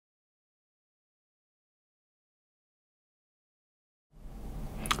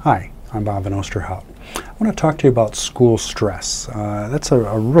Hi, I'm Bob Van Oosterhout. I want to talk to you about school stress. That's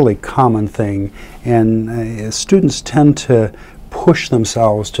a really common thing, and students tend to push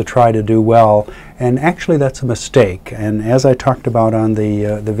themselves to try to do well, and actually that's a mistake. And as I talked about on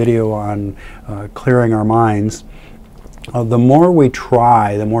the video on clearing our minds, the more we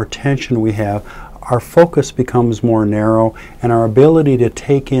try, the more tension we have, our focus becomes more narrow and our ability to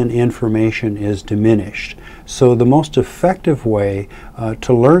take in information is diminished. So the most effective way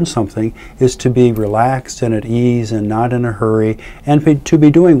to learn something is to be relaxed and at ease and not in a hurry, and to be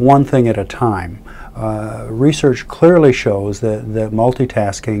doing one thing at a time. Research clearly shows that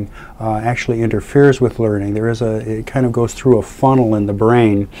multitasking actually interferes with learning. It kind of goes through a funnel in the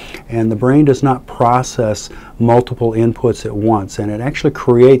brain, and the brain does not process multiple inputs at once, and it actually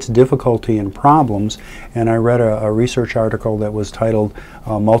creates difficulty and problems. And I read a research article that was titled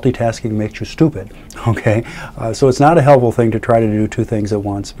 "Multitasking Makes You Stupid." Okay, so it's not a helpful thing to try to do two things at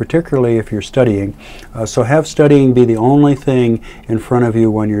once, particularly if you're studying. So have studying be the only thing in front of you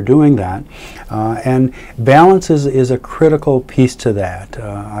when you're doing that. And balance is a critical piece to that.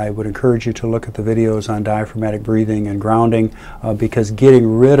 I would encourage you to look at the videos on diaphragmatic breathing and grounding, because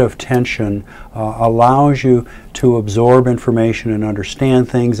getting rid of tension allows you to absorb information and understand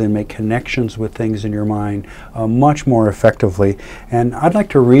things and make connections with things in your mind much more effectively. And I'd like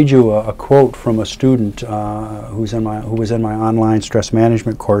to read you a quote from a student who was in my online stress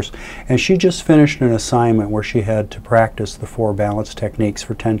management course, and she just finished an assignment where she had to practice the 4 balance techniques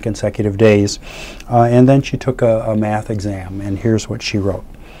for 10 consecutive days, and then she took a math exam, and here's what she wrote.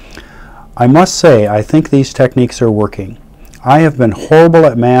 "I must say I think these techniques are working. I have been horrible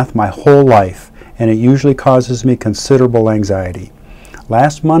at math my whole life, and it usually causes me considerable anxiety.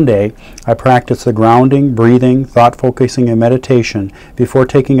 Last Monday, I practiced the grounding, breathing, thought focusing, and meditation before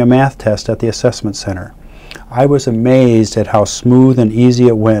taking a math test at the assessment center. I was amazed at how smooth and easy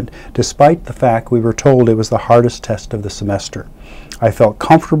it went, despite the fact we were told it was the hardest test of the semester. I felt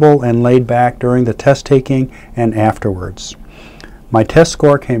comfortable and laid back during the test taking and afterwards. My test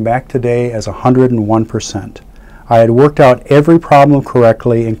score came back today as 101%. I had worked out every problem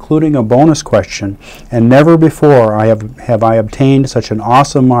correctly, including a bonus question, and never before have I obtained such an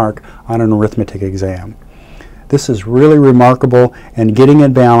awesome mark on an arithmetic exam. This is really remarkable, and getting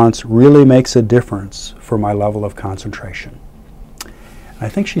in balance really makes a difference for my level of concentration." I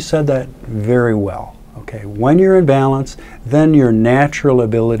think she said that very well. Okay, when you're in balance, then your natural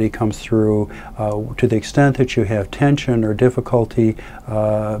ability comes through. To the extent that you have tension or difficulty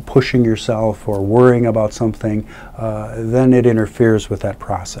pushing yourself or worrying about something, then it interferes with that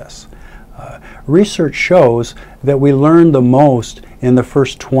process. Research shows that we learn the most in the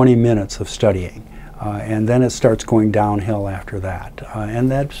first 20 minutes of studying. And then it starts going downhill after that. And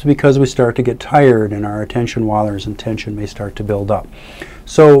that's because we start to get tired and our attention wanders and tension may start to build up.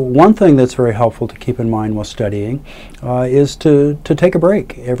 So one thing that's very helpful to keep in mind while studying is to take a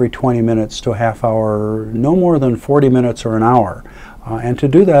break every 20 minutes to a half hour, no more than 40 minutes or an hour. And to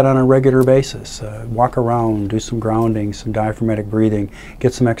do that on a regular basis. Walk around, do some grounding, some diaphragmatic breathing,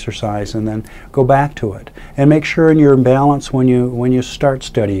 get some exercise, and then go back to it. And make sure you're in balance when you start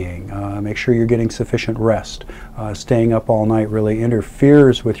studying. Make sure you're getting sufficient rest. Staying up all night really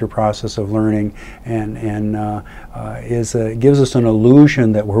interferes with your process of learning and gives us an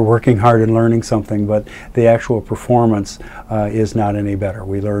illusion that we're working hard and learning something, but the actual performance is not any better.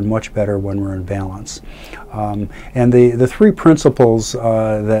 We learn much better when we're in balance. And the 3 principles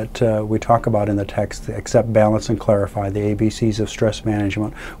that we talk about in the text, accept, balance, and clarify, the ABCs of stress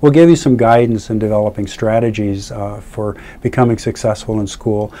management, will give you some guidance in developing strategies for becoming successful in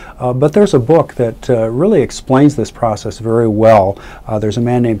school. But there's a book that really explains this process very well. There's a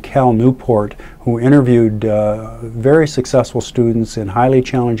man named Cal Newport who interviewed very successful students in highly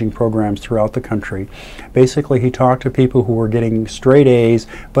challenging programs throughout the country. Basically, he talked to people who were getting straight A's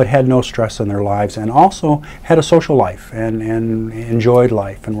but had no stress in their lives, and also had a social life and enjoyed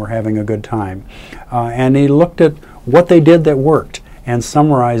life and were having a good time. And he looked at what they did that worked and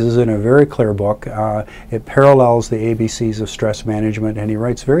summarizes in a very clear book. It parallels the ABCs of stress management, and he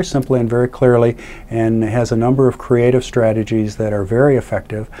writes very simply and very clearly, and has a number of creative strategies that are very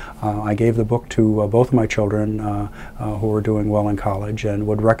effective. I gave the book to both of my children who are doing well in college, and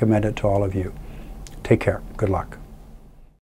would recommend it to all of you. Take care. Good luck.